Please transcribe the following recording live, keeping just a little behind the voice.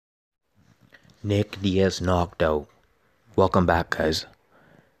Nick Diaz knocked out. Welcome back, guys.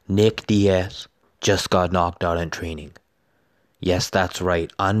 Nick Diaz just got knocked out in training. Yes, that's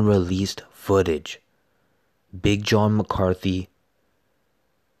right. Unreleased footage. Big John McCarthy,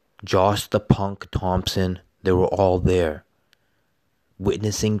 Josh the Punk Thompson, they were all there.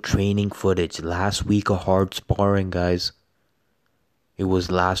 Witnessing training footage. Last week of hard sparring, guys. It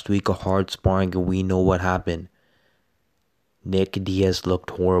was last week of hard sparring and we know what happened. Nick Diaz looked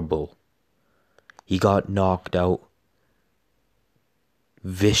horrible. He got knocked out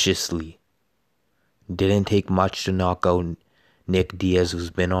viciously. Didn't take much to knock out Nick Diaz, who's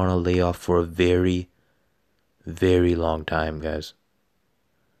been on a layoff for a very, very long time, guys.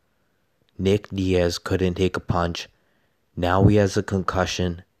 Nick Diaz couldn't take a punch. Now he has a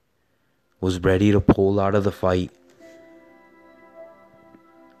concussion. Was ready to pull out of the fight.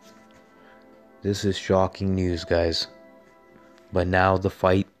 This is shocking news, guys. But now the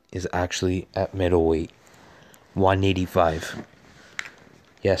fight is actually at middleweight. 185.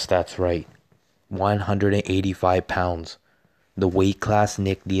 Yes, that's right. 185 pounds. The weight class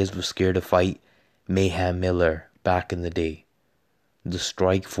Nick Diaz was scared to fight Mayhem Miller back in the day. The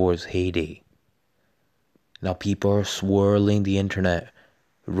Strikeforce heyday. Now people are swirling the internet,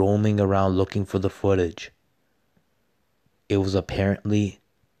 roaming around looking for the footage. It was apparently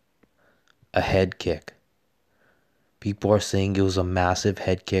a head kick. People are saying it was a massive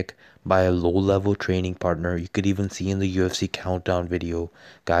head kick by a low-level training partner. You could even see in the UFC countdown video,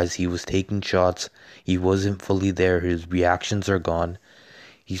 guys, he was taking shots. He wasn't fully there. His reactions are gone.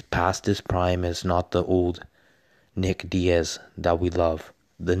 He's past his prime. It's not the old Nick Diaz that we love.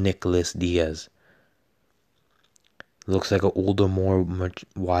 The Nicholas Diaz. Looks like an older, more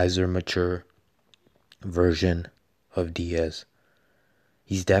wiser, mature version of Diaz.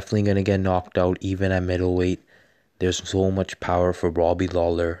 He's definitely going to get knocked out even at middleweight. There's so much power for Robbie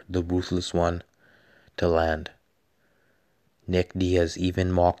Lawler, the ruthless one, to land. Nick Diaz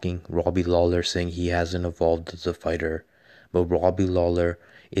even mocking Robbie Lawler, saying he hasn't evolved as a fighter. But Robbie Lawler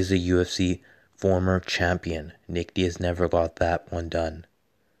is a UFC former champion. Nick Diaz never got that one done.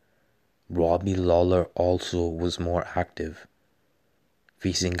 Robbie Lawler also was more active,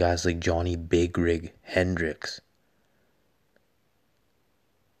 facing guys like Johnny Big Rig Hendricks,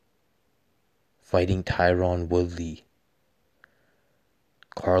 fighting Tyron Woodley,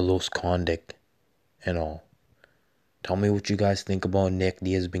 Carlos Condit, and all. Tell me what you guys think about Nick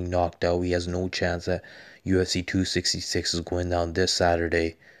Diaz being knocked out. He has no chance at UFC 266 is going down this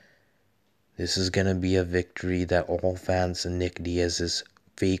Saturday. This is going to be a victory that all fans of Nick Diaz's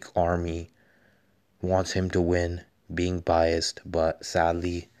fake army wants him to win, being biased, but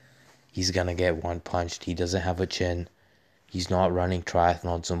sadly, he's going to get one punched. He doesn't have a chin. He's not running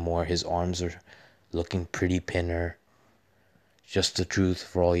triathlons anymore. His arms are looking pretty pinner. Just the truth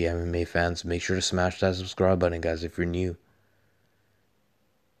for all you MMA fans. Make sure to smash that subscribe button, guys, if you're new.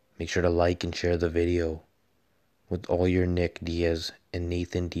 Make sure to like and share the video with all your Nick Diaz and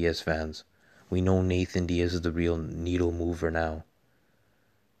Nathan Diaz fans. We know Nathan Diaz is the real needle mover now.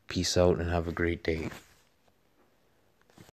 Peace out and have a great day.